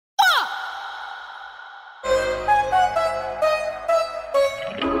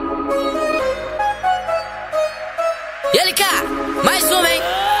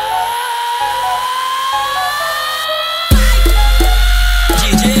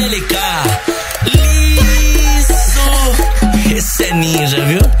Esse é ninja,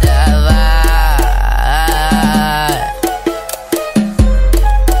 viu?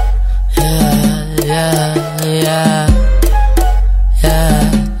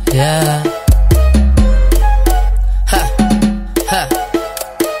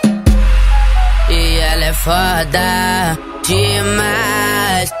 E ela é foda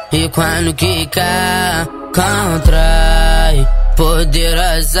demais. E quando quica, contrai.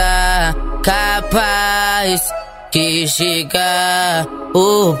 Poderosa, capaz, que chega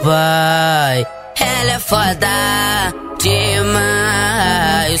o pai. Ela é foda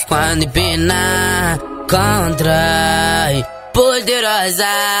demais. Quando empina, contrai. Poderosa,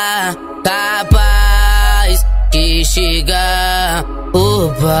 capaz, que chega o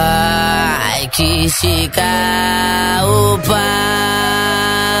pai. Que chega o pai.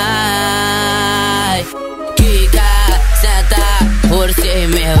 Por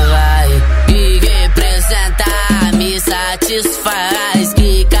cima vai, que representa, me satisfaz.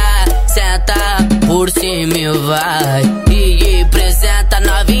 Kika, senta, por cima vai, que representa,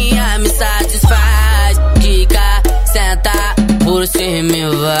 novinha, me satisfaz. Kika, senta, por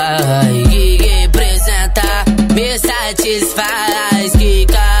cima vai, que representa, me satisfaz.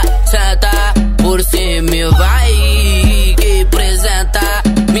 Kika, senta, por cima vai, que representa,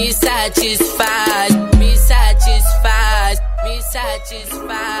 me satisfaz. Me satisfaz, me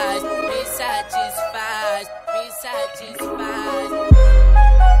satisfaz, me satisfaz, me satisfaz.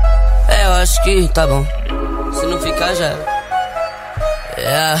 É, eu acho que tá bom. Se não ficar, já.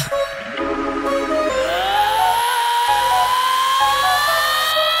 É.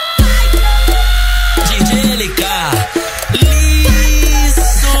 DJ LK, liso.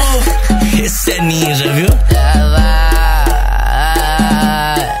 Esse é ninja, viu?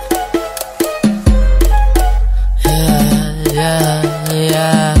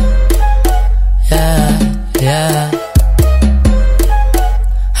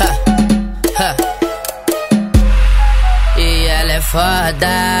 E ela é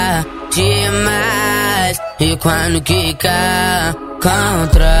foda demais. E quando quica,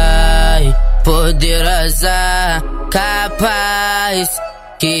 contrai. Poderosa, capaz,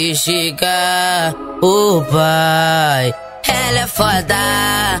 que chega o pai. Ela é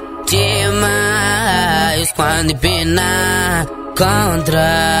foda demais. Quando empina,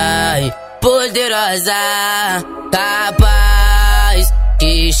 contrai. Poderosa, capaz,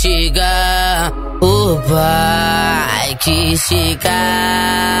 que chega o pai. Que chega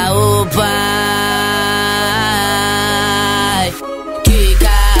o pai. Kika,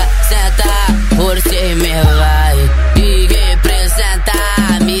 senta, por cima vai, que representa,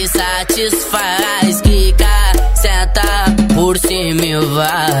 me satisfaz. Kika, senta, por cima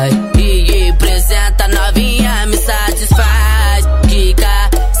vai, que representa, novinha, me satisfaz. Kika,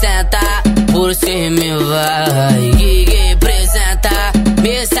 senta, por cima vai, que representa,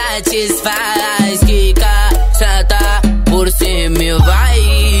 me satisfaz. Kika, senta, por cima vai,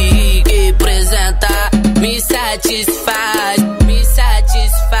 que representa, me satisfaz. Me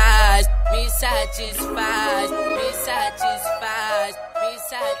satisfaz, me satisfaz, me satisfaz, me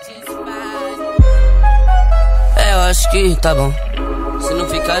satisfaz. É, eu acho que tá bom. Se não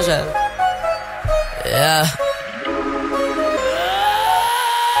ficar, já. É.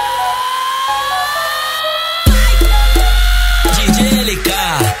 DJ LK,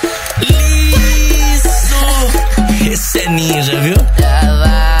 liso. Esse é ninja, viu?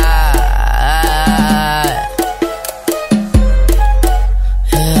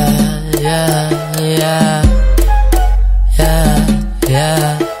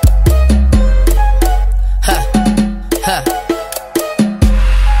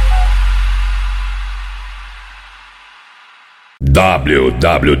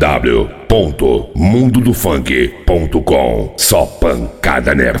 www.mundodofunk.com. Só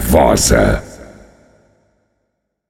pancada nervosa.